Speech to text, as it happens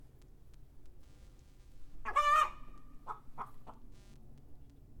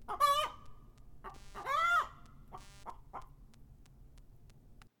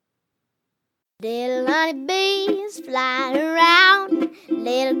honeybees flying around,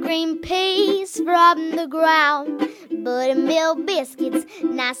 little green peas from the ground, buttermilk biscuits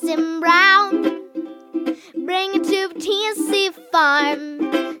nice and brown. Bring it to Tennessee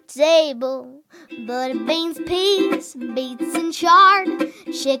farm table. Butter beans, peas, beets and chard,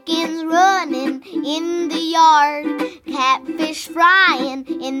 chickens running in the yard, catfish frying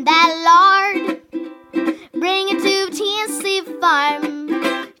in that lard. Bring it to Tennessee farm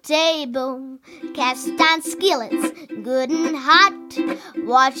table. Cast iron skillets, good and hot.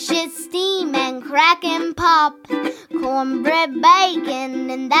 Watch it steam and crack and pop. Cornbread, bacon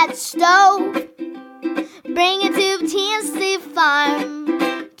in that stove. Bring it to Tennessee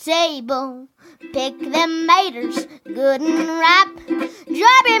farm table. Pick them maters, good and ripe.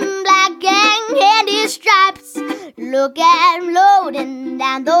 Dropping black and candy stripes. Look at 'em loading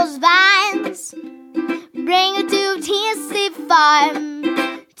down those vines. Bring it to Tennessee farm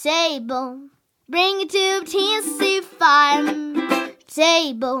table. Bring it to Tennessee farm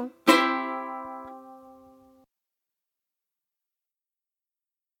table.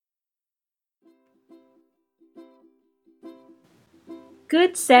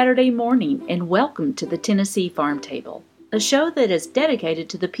 Good Saturday morning and welcome to the Tennessee Farm Table, a show that is dedicated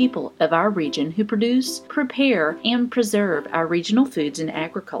to the people of our region who produce, prepare, and preserve our regional foods and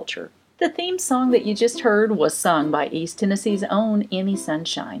agriculture. The theme song that you just heard was sung by East Tennessee's own Amy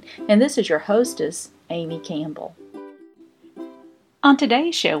Sunshine, and this is your hostess, Amy Campbell. On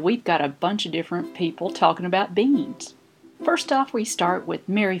today's show, we've got a bunch of different people talking about beans. First off, we start with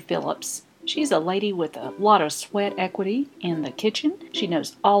Mary Phillips. She's a lady with a lot of sweat equity in the kitchen. She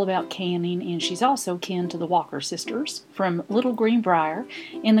knows all about canning, and she's also kin to the Walker sisters from Little Greenbrier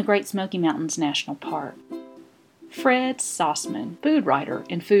in the Great Smoky Mountains National Park. Fred Sossman, food writer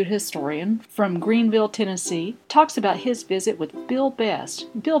and food historian from Greenville, Tennessee, talks about his visit with Bill Best.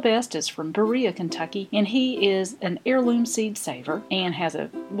 Bill Best is from Berea, Kentucky, and he is an heirloom seed saver and has a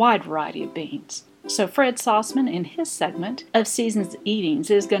wide variety of beans. So Fred Sossman, in his segment of Seasons Eatings,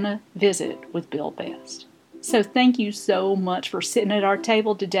 is going to visit with Bill Best. So thank you so much for sitting at our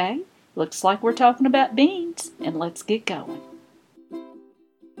table today. Looks like we're talking about beans, and let's get going.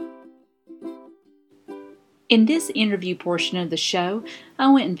 In this interview portion of the show,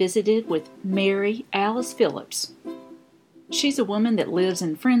 I went and visited with Mary Alice Phillips. She's a woman that lives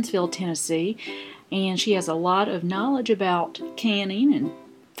in Friendsville, Tennessee, and she has a lot of knowledge about canning and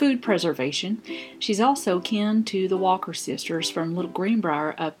food preservation. She's also kin to the Walker sisters from Little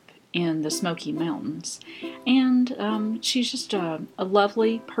Greenbrier up in the Smoky Mountains. And she's just a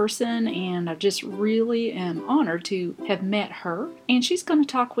lovely person, and I just really am honored to have met her. And she's going to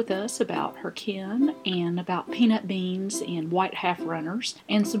talk with us about her kin and about peanut beans and white half-runners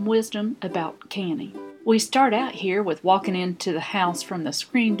and some wisdom about canning. We start out here with walking into the house from the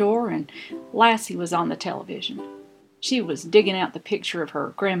screen door, and Lassie was on the television. She was digging out the picture of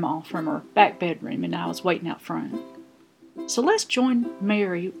her grandma from her back bedroom, and I was waiting out front. So let's join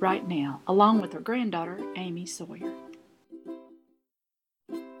Mary right now, along with her granddaughter, Amy Sawyer.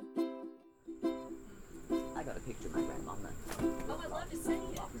 I got a picture of my grandma. Oh, I'd love to see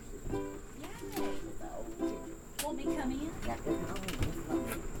it. Yay. Want me to come in? Yeah,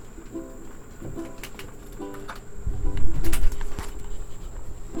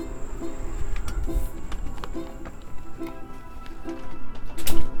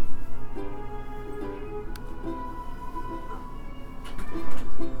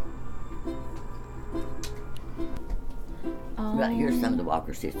 right here's some of the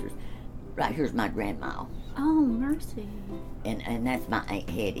Walker sisters. Right here's my grandma. Oh, mercy. And that's my Aunt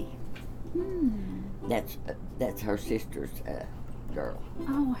Hetty. That's her sister's girl.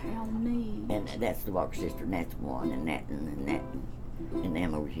 Oh, how neat. And that's the Walker sister, and that's one, and that, and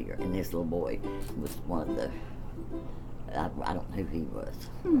them over here. And this little boy was one of the, I don't know who he was.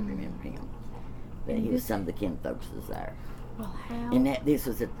 I don't remember him. But he was some of the kin folks was there. Well, how? And this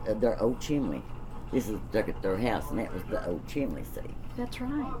was their old chimney. This is their house, and that was the old chimney, see. That's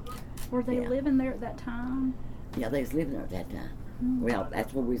right. Were they living there at that time? Yeah, they was living there at that time. Well,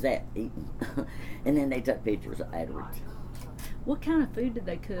 that's where we was at, eating. And then they took pictures afterwards. What kind of food did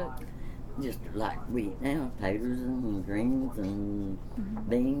they cook? Just like we eat now, potatoes and greens and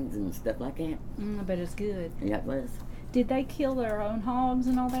beans and stuff like that. I bet it's good. Yeah, it was. Did they kill their own hogs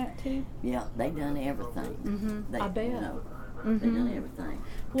and all that too? Yeah, they done everything. I bet. You know, they done everything.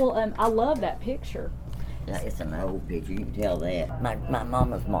 Well, I love that picture. Yeah, it's an old picture, you can tell that. My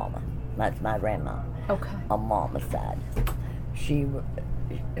mama's mama, that's my grandma. Okay. On mama's side.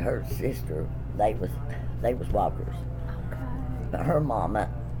 Her sister, they was Walkers. Okay. But her mama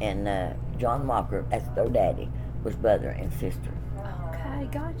and John Walker, that's their daddy, was brother and sister. Okay,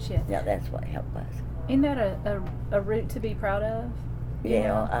 gotcha. Yeah, that's what helped us. Isn't that a route to be proud of?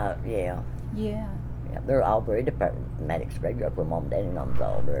 Yeah. Yeah. Yeah, they're all buried up at Maddox Graveyard where Mom and Daddy and Mom's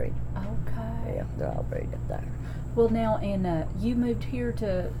all buried. Okay. Yeah, they're all buried up there. Well, now, and you moved here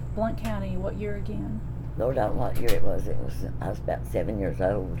to Blount County what year again? Lord, I don't know what year it was. I was about 7 years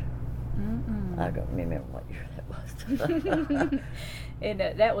old. Mm-mm. I don't remember what year that was. And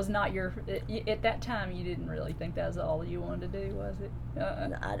that was not your, at that time you didn't really think that was all you wanted to do, was it?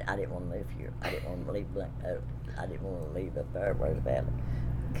 No, I didn't want to live here. I didn't want to leave. I didn't want to leave up there where the valley.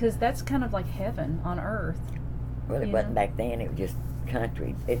 Because that's kind of like heaven on earth. Well, it wasn't back then. It was just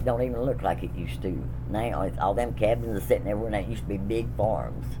country. It don't even look like it used to. Now it's all them cabins are sitting everywhere. And it used to be big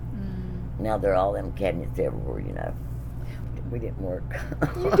farms. Mm. Now they're all them cabinets everywhere. You know. We didn't work.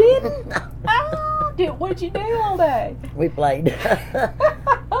 You didn't? No. Oh, what'd you do all day? We played.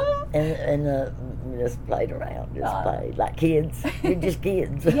 and just played around. Just played like kids. We're just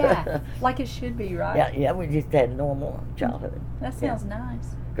kids. Yeah, like it should be, right? Yeah. We just had a normal childhood. That sounds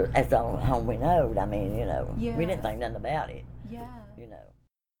nice. 'Cause that's the only home we knowed. I mean, you know, Yeah. we didn't think nothing about it. Yeah. You know.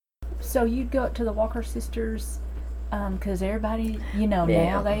 So you'd go up to the Walker sisters, because everybody, Yeah.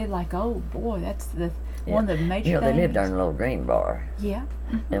 now they like, oh boy, that's the one of the major You know, they lived things. there in a little green bar, Yeah.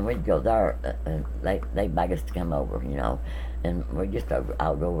 and we'd go there, and they beg us to come over, you know, and we just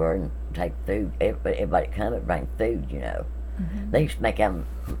I'll go over and take food. Everybody come and bring food, you know. Mm-hmm. They used to make them.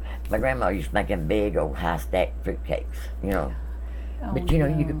 My grandma used to make them big old high stacked fruitcakes, you know. Oh, But you know,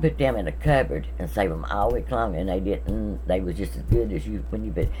 you yeah. could put them in a cupboard and save them all week long, and they didn't. They was just as good as you when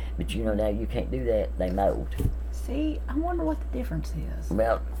you put. But you know now you can't do that. They mold. See, I wonder what the difference is.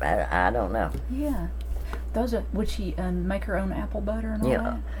 Well, I don't know. Yeah. Those are, would she make her own apple butter and all Yeah,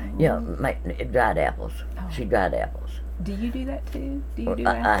 that? yeah, make dried apples. Oh. She dried apples. Do you do that too? Do you Well, do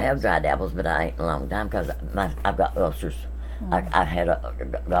I apples? have dried apples, but I ain't in a long time because I've got ulcers. I had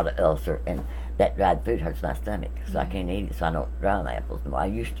got an ulcer, and that dried food hurts my stomach, so I can't eat it. So I don't dry my apples no more. I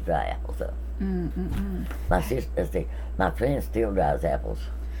used to dry apples up. My sister, my friend, still dries apples.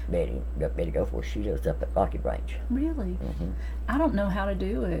 Betty Goforth, she lives up at Rocky Branch. Really? Mm-hmm. I don't know how to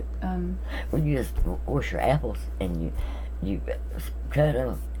do it. Well, you just wash your apples and you cut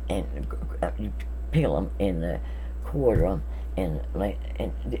them and you peel them and quarter them and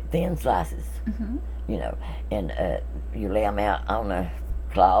thin slices, you know, and you lay them out on a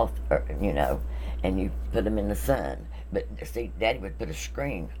cloth, or, you know, and you put them in the sun. But see, Daddy would put a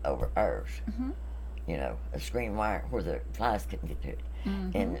screen over ours, you know, a screen wire where the flies couldn't get to it.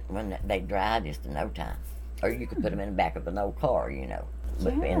 And when they dried, just in no time. Or you could put them in the back of an old car, you know,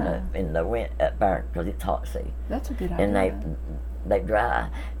 but in the wind up there because it's hot, see. That's a good idea. And they dry,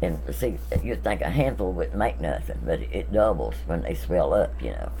 and see, you'd think a handful wouldn't make nothing, but it doubles when they swell up, you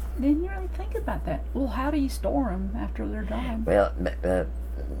know. Didn't you really think about that? Well, how do you store them after they're done? Well,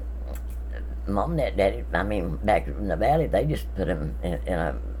 Mom and Daddy, I mean, back in the valley, they just put them in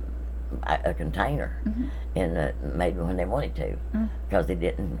a container and made them when they wanted to, because it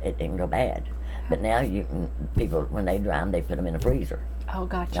didn't go bad. But now people, when they dry them, they put them in a freezer. Oh,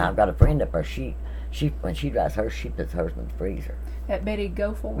 gotcha. Now I've got a friend up there. She when she dries hers, she puts hers in the freezer. That Betty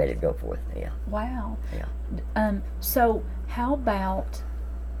Goforth? Betty Goforth, yeah. Wow. Yeah. So how about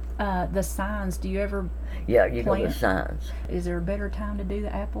the signs? Do you ever Yeah, you go to plant? signs. Is there a better time to do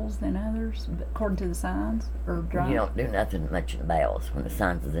the apples than others, according to the signs, or dry? You don't do nothing much in the bales when the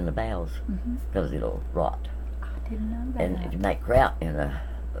signs is in the bales, because it'll rot. I didn't know that. And if you make kraut in the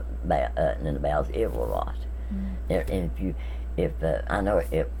bales, it will rot. And if I know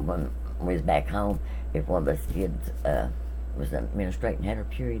if when we was back home, if one of us kids was menstruating and had her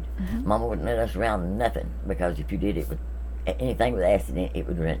period, Mama wouldn't let us around nothing, because if you did it with anything with acid in it, it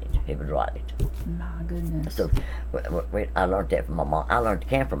would ruin it. It would rot it. My goodness. So I learned that from my mom. I learned to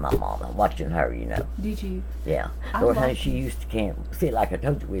camp from my mom, watching her, you know. Did you? Yeah. I Lord, like honey, she used to camp. See, like I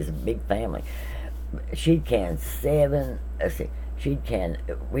told you, we was a big family. She'd can she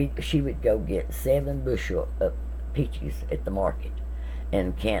would go get 7 bushel of peaches at the market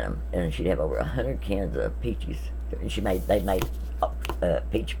and can them, and she'd have over 100 cans of peaches. And they made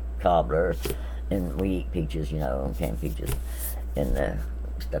peach cobbler, and we eat peaches, you know, canned peaches, and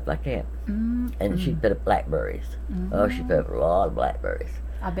stuff like that. And she'd put up blackberries. Oh, she put up a lot of blackberries.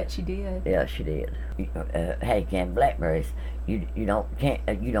 I bet she did. Yeah, she did. How you can blackberries? You don't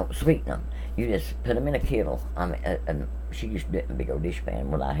sweeten them. You just put them in a kettle. I mean, she used to do it in a big old dish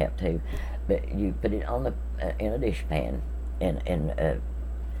pan. Well, I have too. But you put it on in a dish pan and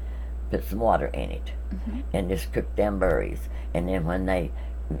put some water in it, and just cook them berries. And then when they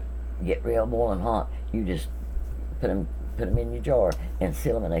get real boiling hot, you just put them in your jar and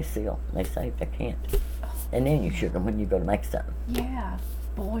seal them, and they seal. They say they can't. And then you sugar them when you go to make something. Yeah.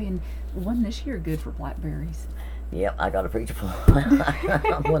 Boy, and wasn't this year good for blackberries? Yep, I got a preacher for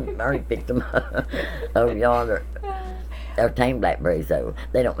one. Mary picked them over yonder. They're tame blackberries, though.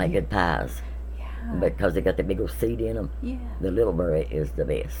 They don't make good pies Yeah. because they got the big old seed in them. Yeah. The little berry is the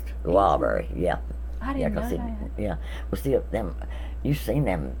best. The wild berry, yeah. I Yeah, didn't know 'cause that. yeah. Well, see, them, you've seen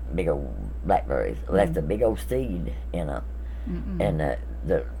them big old blackberries. Well, that's a big old seed in them. And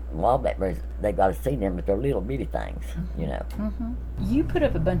the wild blackberries, they got a seed in them, but they're little bitty things, you know. You put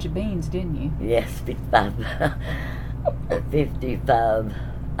up a bunch of beans, didn't you? Yes, 55, 55,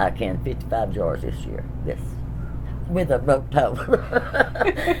 55 jars this year, with a rope tow.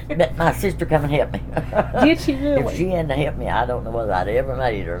 But my sister come and help me. Did she really? If she hadn't helped me, I don't know whether I'd ever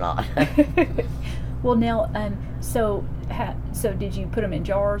made it or not. Well, now, so did you put them in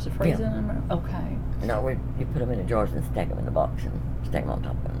jars or freeze them? Okay. No, you put them in the jars and stack them in the box and stack them on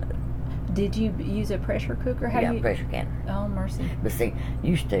top of another. Did you use a pressure cooker? Pressure canner. Oh, mercy. But see,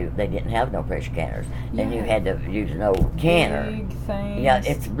 used to, they didn't have no pressure canners. And you Yeah. had to use an old canner. Big things. Yeah,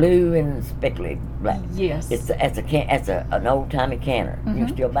 it's blue and speckly black. Yes. It's an old timey canner. You can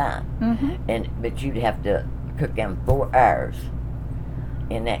still buy 'em. But you'd have to cook them 4 hours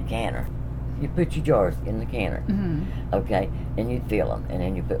in that canner. You put your jars in the canner, okay, and you'd fill them, and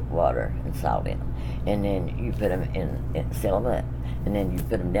then you put water and salt in them, and then you put them and seal them up, and then you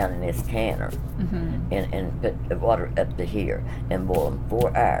put them down in this canner, and put the water up to here, and boil them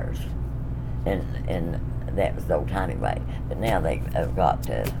 4 hours, and that was the old timey way. But now they've got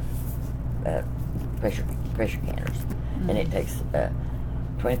pressure canners, and it takes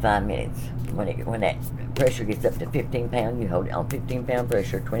 25 minutes. When that pressure gets up to 15 pounds, you hold it on 15-pound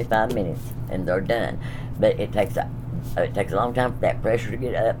pressure, 25 minutes, and they're done. But it takes a long time for that pressure to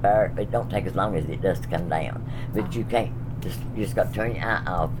get up there. It don't take as long as it does to come down. But you can't you just got to turn your eye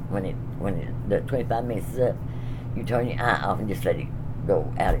off when the 25 minutes is up. You turn your eye off and just let it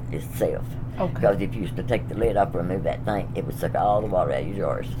go out itself. Okay. Because if you used to take the lid off and remove that thing, it would suck all the water out of your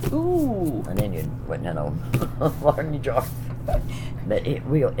jars. Ooh. And then you wouldn't have no water in your jars. But it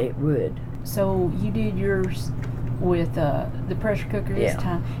would. So you did yours with the pressure cooker this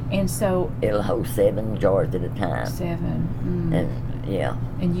time, and so it'll hold 7 jars at a time. 7. And yeah.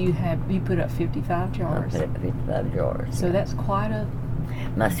 And you put up 55 jars. I put up 55 jars. So that's quite a.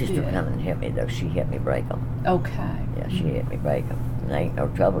 My sister bit. come and helped me though. She helped me break them. Okay. Yeah, she helped me break them. And they ain't no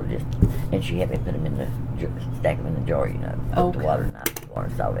trouble. And she helped me put them in stack them in the jar. You know, put the water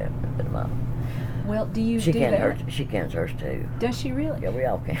and salt in and put them up. Well, do you She do cans that? She cans hers too. Does she really? Yeah, we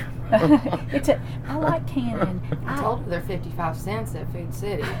all can. I like canning. I told her they're 55 cents at Food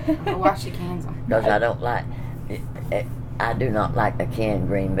City. I don't know why she cans them. Because I don't like. I do not like a canned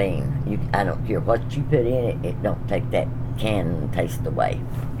green bean. I don't care what you put in it. It don't take that canned taste away.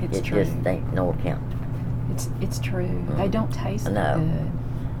 It's true. It just ain't no account. It's true. They don't taste No. good.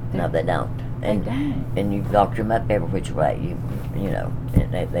 No, they don't. They don't. And you doctor them up every which way. You know,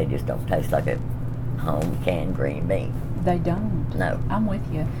 and they just don't taste like a home canned green bean. They don't. No. I'm with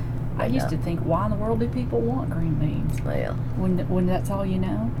you. I used to think, why in the world do people want green beans? Well. When that's all you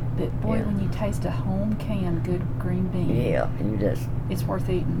know? But boy, Yeah. when you taste a home canned good green bean, Yeah, you just. it's worth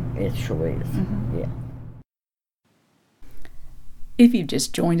eating. It sure is. Yeah. If you've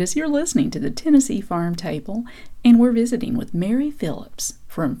just joined us, you're listening to the Tennessee Farm Table, and we're visiting with Mary Phillips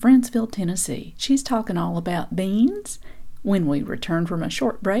from Franceville, Tennessee. She's talking all about beans. When we return from a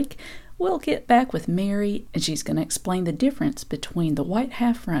short break, we'll get back with Mary, and she's going to explain the difference between the white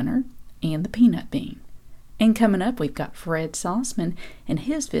half-runner and the peanut bean. And coming up, we've got Fred Sauceman and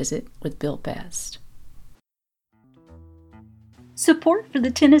his visit with Bill Best. Support for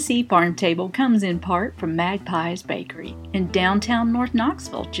the Tennessee Farm Table comes in part from Magpie's Bakery in downtown North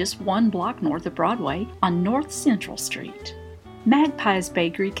Knoxville, just 1 block north of Broadway on North Central Street. Magpie's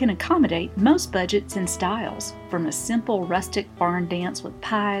Bakery can accommodate most budgets and styles, from a simple rustic barn dance with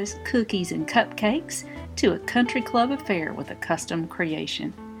pies, cookies, and cupcakes to a country club affair with a custom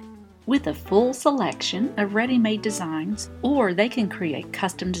creation. With a full selection of ready-made designs, or they can create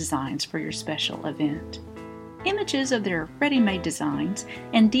custom designs for your special event. Images of their ready-made designs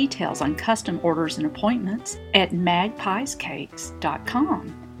and details on custom orders and appointments at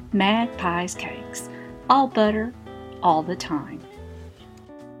magpiescakes.com. Magpies Cakes. All butter, all the time.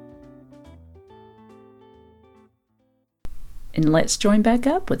 And let's join back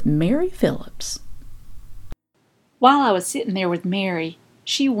up with Mary Phillips. While I was sitting there with Mary,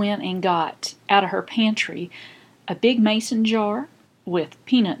 she went and got out of her pantry a big mason jar with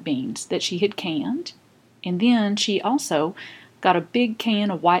peanut beans that she had canned. And then she also got a big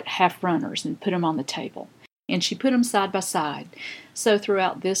can of white half-runners and put them on the table. And she put them side by side. So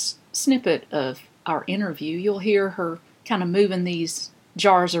throughout this snippet of our interview, you'll hear her kind of moving these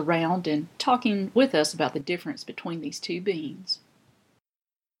jars around and talking with us about the difference between these two beans.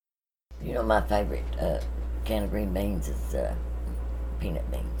 You know, my favorite can of green beans is peanut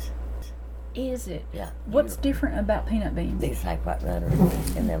beans. Is it? Yeah. What's different about peanut beans? These have white runners,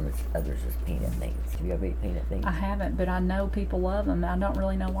 and then others is peanut beans. Have you ever eat peanut beans? I haven't, but I know people love them. I don't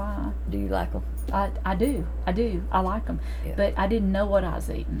really know why. Do you like them? I do. I like them. Yeah. But I didn't know what I was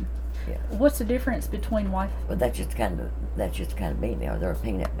eating. Yeah. What's the difference between white? Well, that's just kind of bean. They're a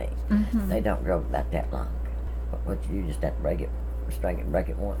peanut bean. Mm-hmm. They don't grow about that long. What you just have to break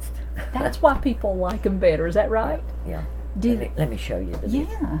it once. That's why people like them better. Is that right? Yeah. Do Let me show you the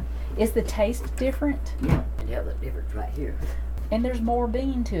yeah. Is the taste different? Yeah. Yeah, the difference right here. And there's more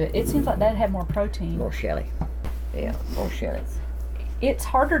bean to it. It seems like that'd have more protein. More shelly. Yeah, more shelly. It's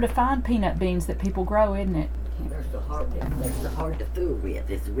harder to find peanut beans that people grow, isn't it? They're so hard to fool with.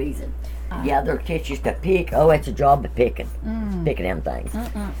 Is the reason. Yeah, they're catches to pick. Oh, it's a job of picking them things.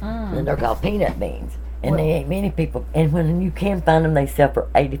 And they're called peanut beans. And they ain't many people. And when you can find them, they sell for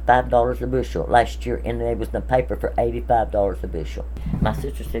 $85 a bushel. Last year, and they was in the paper for $85 a bushel. My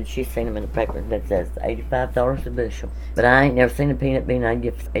sister said she's seen them in the paper that says $85 a bushel. But I ain't never seen a peanut bean I'd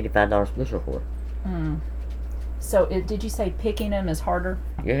give $85 a bushel for. So, did you say picking them is harder?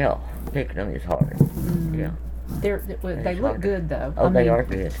 Yeah, picking them is harder. Yeah. They look good though. Oh, they are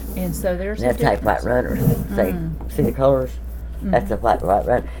good. And so there's. And that's like white runners. See the colors? That's a white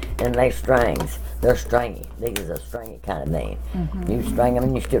runner. And they strings. They're stringy. These are a stringy kind of bean. You string them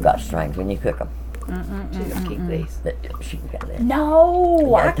and you still got strings when you cook them. She's gonna keep these. She got that.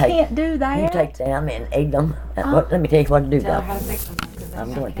 No, I can't do that. You take them and eat them. Let me tell you what to do, Tell her though. how to fix them.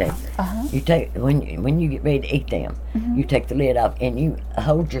 I'm going to tell you. You take when you get ready to eat them, you take the lid off and you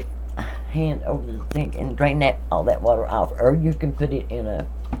hold your hand over the sink and drain all that water off, or you can put it in a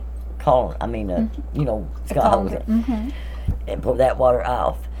colander. I mean, Scott holds it, and pull that water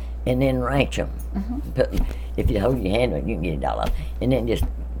off, and then ranch them. If you hold your hand on it, you can get it all off, and then just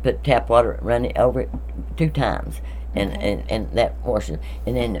put tap water, run it over it 2 times, and that washes.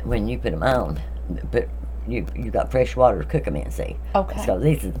 And then when you put them on, you got fresh water to cook them in. See. Okay. So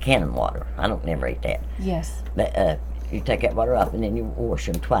these are the cannon water. I don't never eat that. Yes. But you take that water off, and then you wash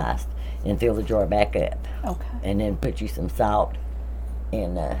them twice, and fill the jar back up. Okay. And then put you some salt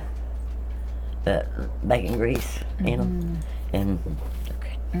and bacon grease in them, and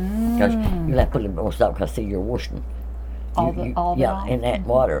because you have to put a little more salt because see you're washing. In that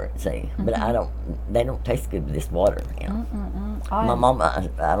water, see. But they don't taste good with this water. You know. My mama,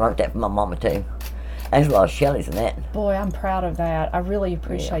 I learned that from my mama too. There's a lot of shellies in that. Boy, I'm proud of that. I really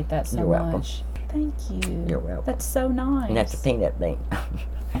appreciate that so You're welcome. much. Thank you. You're welcome. That's so nice. And that's a peanut bean.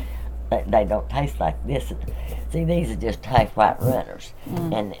 They don't taste like this. See, these are just half white runners,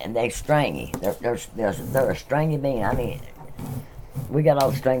 and they're stringy. They're a stringy bean. I mean, we got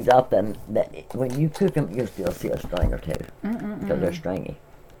all the strings off them. That when you cook them, you'll still see a string or two because they're stringy.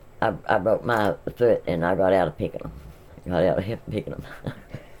 I broke my foot and I got out of picking them. Got out of picking them.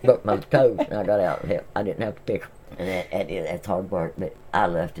 Broke my toes and I got out of help. I didn't have to pick them. And that's hard work, but I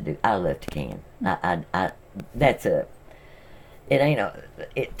love to do. I love to can.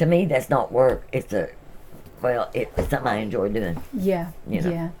 To me that's not work. It's something I enjoy doing. Yeah. You know?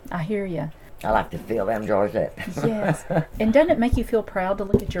 Yeah. I hear you. I like to fill them jars up. Yes. And doesn't it make you feel proud to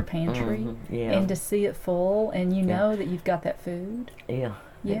look at your pantry Yeah. and to see it full, and you know that you've got that food? Yeah.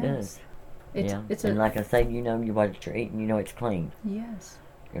 Yes. It does. It's and like I say, you know what you're eating. You know it's clean. Yes.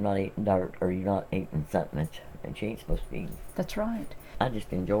 You're not eating dirt, or you're not eating something that you ain't supposed to be eating. That's right. I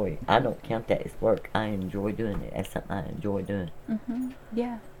just enjoy it. I don't count that as work. I enjoy doing it. That's something I enjoy doing.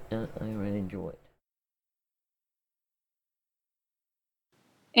 Yeah. I really enjoy it.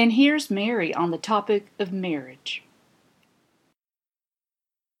 And here's Mary on the topic of marriage.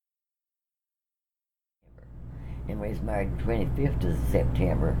 And we was married the 25th of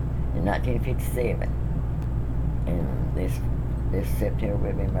September in 1957. And this September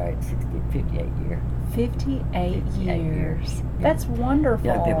we've been married 58 years. 58 years. That's wonderful.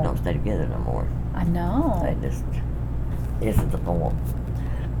 Young people don't stay together no more. I know. This is the poem.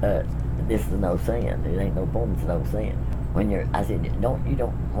 This is no sin. It ain't no poem, it's no sin. I said, you don't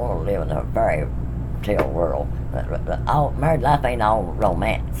want to live in a fairy tale world. Married life ain't all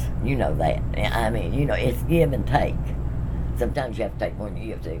romance. You know that. I mean, it's give and take. Sometimes you have to take more than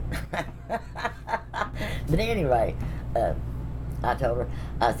you have to. But anyway, I told her,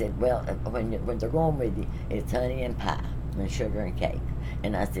 I said, well, when they're going with you, it's honey and pie and sugar and cake.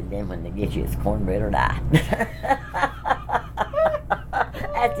 And I said, then when they get you, it's cornbread or die.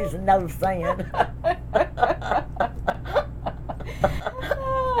 That's just no sin.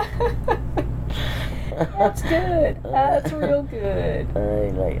 That's good. That's real good.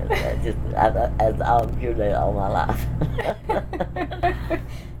 Amen. I'm sure that all my life.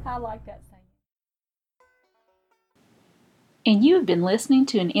 I like that saying. And you have been listening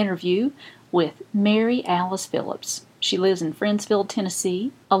to an interview with Mary Alice Phillips. She lives in Friendsville,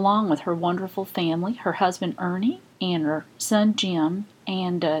 Tennessee, along with her wonderful family, her husband Ernie and her son Jim,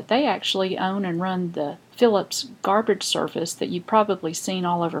 and they actually own and run the Phillips garbage service that you've probably seen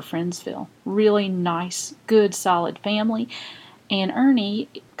all over Friendsville. Really nice, good, solid family. And Ernie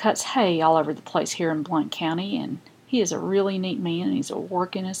cuts hay all over the place here in Blount County, and he is a really neat man, and he's the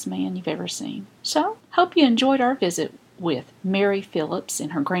workingest man you've ever seen. So, hope you enjoyed our visit with Mary Phillips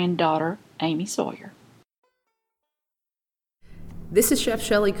and her granddaughter, Amy Sawyer. This is Chef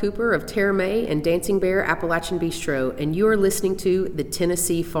Shelley Cooper of Terre May and Dancing Bear Appalachian Bistro, and you are listening to the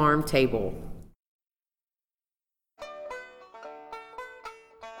Tennessee Farm Table.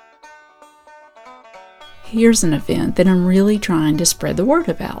 Here's an event that I'm really trying to spread the word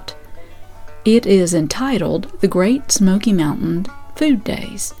about. It is entitled the Great Smoky Mountain Food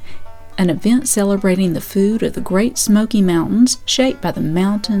Days, an event celebrating the food of the Great Smoky Mountains shaped by the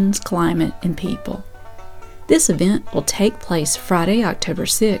mountains, climate, and people. This event will take place Friday, October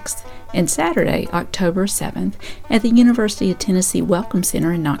 6th and Saturday, October 7th at the University of Tennessee Welcome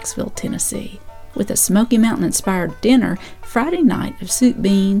Center in Knoxville, Tennessee, with a Smoky Mountain-inspired dinner Friday night of soup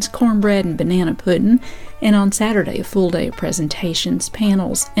beans, cornbread, and banana pudding, and on Saturday a full day of presentations,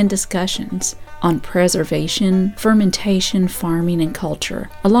 panels, and discussions on preservation, fermentation, farming, and culture,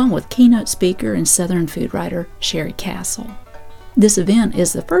 along with keynote speaker and Southern food writer Sherry Castle. This event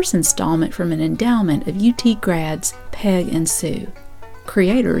is the first installment from an endowment of UT grads Peg and Sue,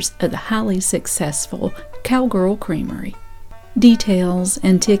 creators of the highly successful Cowgirl Creamery. Details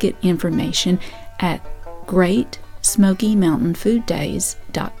and ticket information at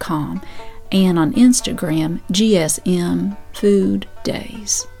GreatSmokyMountainFoodDays.com and on Instagram GSM Food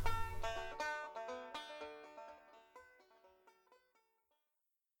Days.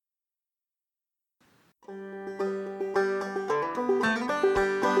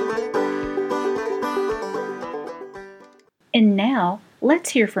 And now, let's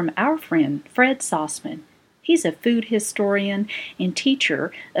hear from our friend Fred Sossman. He's a food historian and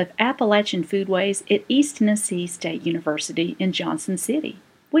teacher of Appalachian foodways at East Tennessee State University in Johnson City.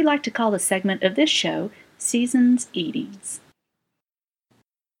 We like to call the segment of this show Seasons Eatings.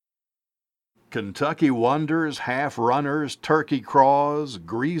 Kentucky Wonders, Half Runners, Turkey Craws,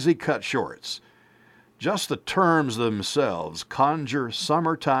 Greasy Cut Shorts. Just the terms themselves conjure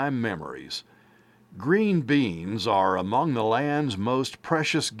summertime memories. Green beans are among the land's most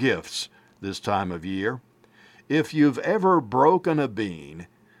precious gifts this time of year. If you've ever broken a bean,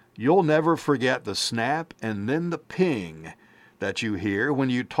 you'll never forget the snap and then the ping that you hear when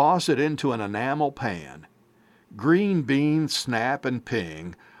you toss it into an enamel pan. Green bean snap and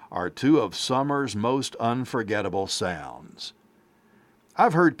ping are two of summer's most unforgettable sounds.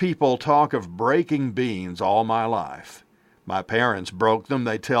 I've heard people talk of breaking beans all my life. My parents broke them,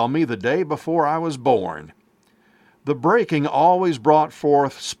 they tell me, the day before I was born. The breaking always brought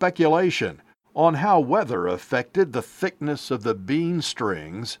forth speculation on how weather affected the thickness of the bean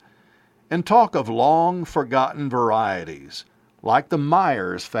strings, and talk of long-forgotten varieties, like the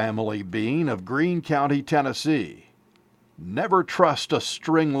Myers family bean of Greene County, Tennessee. Never trust a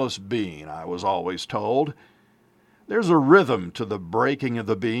stringless bean, I was always told. There's a rhythm to the breaking of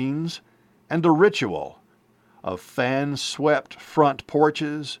the beans, and a ritual of fan-swept front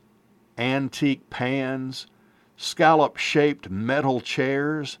porches, antique pans, scallop-shaped metal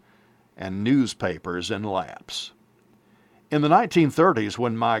chairs, and newspapers in laps. In the 1930s,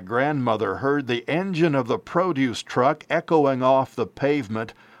 when my grandmother heard the engine of the produce truck echoing off the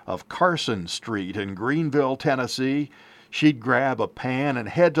pavement of Carson Street in Greenville, Tennessee, she'd grab a pan and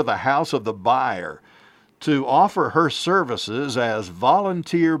head to the house of the buyer to offer her services as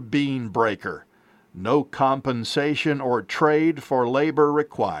volunteer bean breaker. No compensation or trade for labor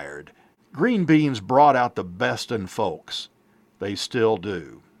required. Green beans brought out the best in folks. They still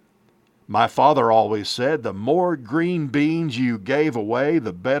do. My father always said the more green beans you gave away,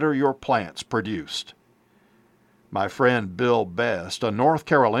 the better your plants produced. My friend Bill Best, a North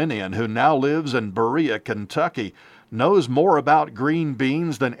Carolinian who now lives in Berea, Kentucky, knows more about green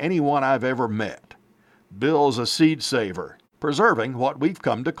beans than anyone I've ever met. Bill's a seed saver, preserving what we've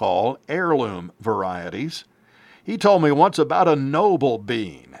come to call heirloom varieties. He told me once about a noble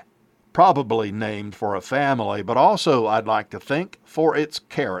bean, probably named for a family, but also, I'd like to think, for its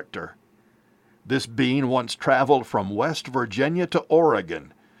character. This bean once traveled from West Virginia to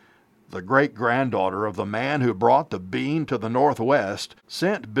Oregon. the great-granddaughter of the man who brought the bean to the Northwest,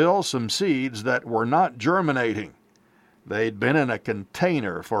 sent Bill some seeds that were not germinating. They'd been in a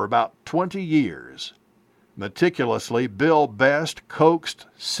container for about 20 years. Meticulously, Bill Best coaxed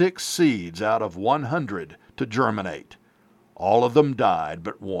 6 seeds out of 100 to germinate. All of them died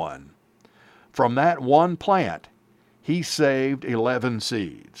but one. From that one plant, he saved 11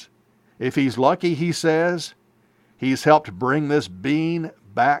 seeds. If he's lucky, he says, he's helped bring this bean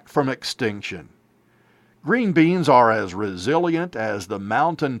back from extinction. Green beans are as resilient as the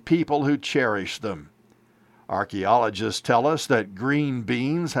mountain people who cherish them. Archaeologists tell us that green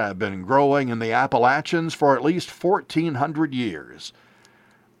beans have been growing in the Appalachians for at least 1,400 years.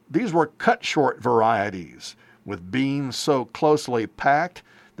 These were cut-short varieties, with beans so closely packed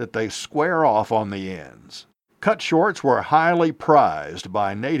that they square off on the ends. Cut-shorts were highly prized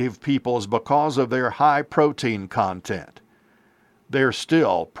by native peoples because of their high protein content. They're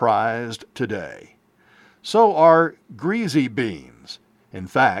still prized today. So are greasy beans. In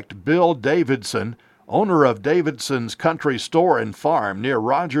fact, Bill Davidson, owner of Davidson's Country Store and Farm near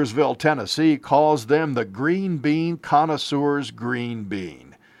Rogersville, Tennessee, calls them the green bean connoisseur's green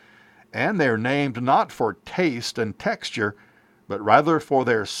bean. And they're named not for taste and texture, but rather for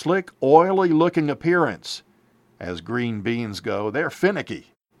their slick, oily-looking appearance. As green beans go, they're finicky.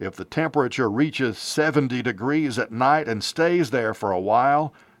 If the temperature reaches 70 degrees at night and stays there for a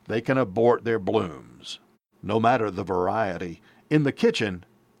while, they can abort their blooms. No matter the variety, in the kitchen,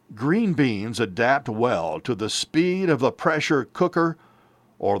 green beans adapt well to the speed of the pressure cooker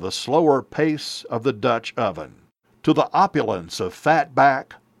or the slower pace of the Dutch oven, to the opulence of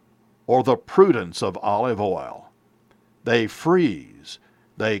fatback or the prudence of olive oil. They freeze,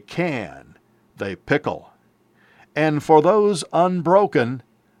 they can, they pickle. And for those unbroken,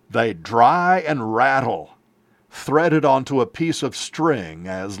 they dry and rattle, threaded onto a piece of string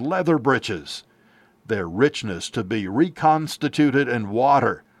as leather breeches, their richness to be reconstituted in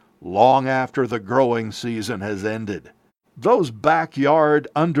water long after the growing season has ended. Those backyard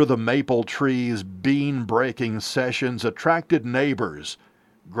under the maple trees bean-breaking sessions attracted neighbors,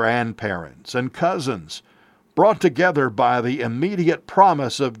 grandparents, and cousins, brought together by the immediate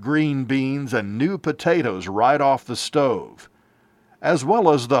promise of green beans and new potatoes right off the stove, as well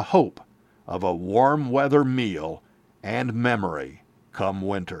as the hope of a warm weather meal and memory come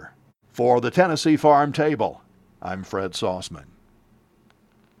winter. For the Tennessee Farm Table, I'm Fred Sauceman.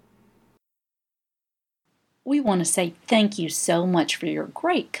 We want to say thank you so much for your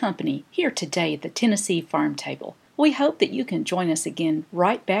great company here today at the Tennessee Farm Table. We hope that you can join us again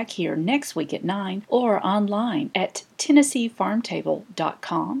right back here next week at 9 or online at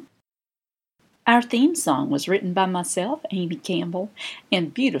TennesseeFarmTable.com. Our theme song was written by myself, Amy Campbell,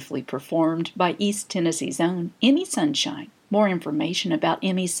 and beautifully performed by East Tennessee's own Emmy Sunshine. More information about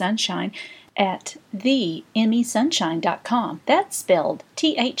Emmy Sunshine at theemmysunshine.com. That's spelled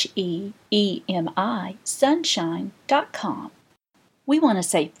THEEMI sunshine.com. We want to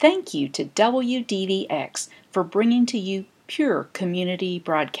say thank you to WDVX for bringing to you pure community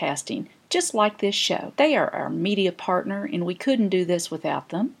broadcasting, just like this show. They are our media partner, and we couldn't do this without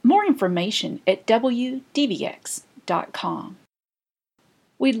them. More information at WDVX.com.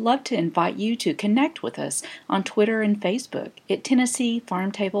 We'd love to invite you to connect with us on Twitter and Facebook at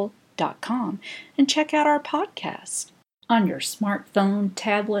TennesseeFarmTable.com and check out our podcast on your smartphone,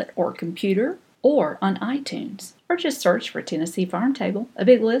 tablet, or computer, or on iTunes, or just search for Tennessee Farm Table. A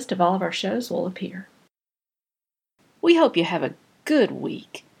big list of all of our shows will appear. We hope you have a good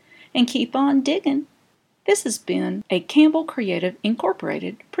week and keep on digging. This has been a Campbell Creative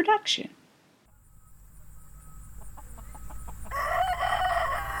Incorporated production.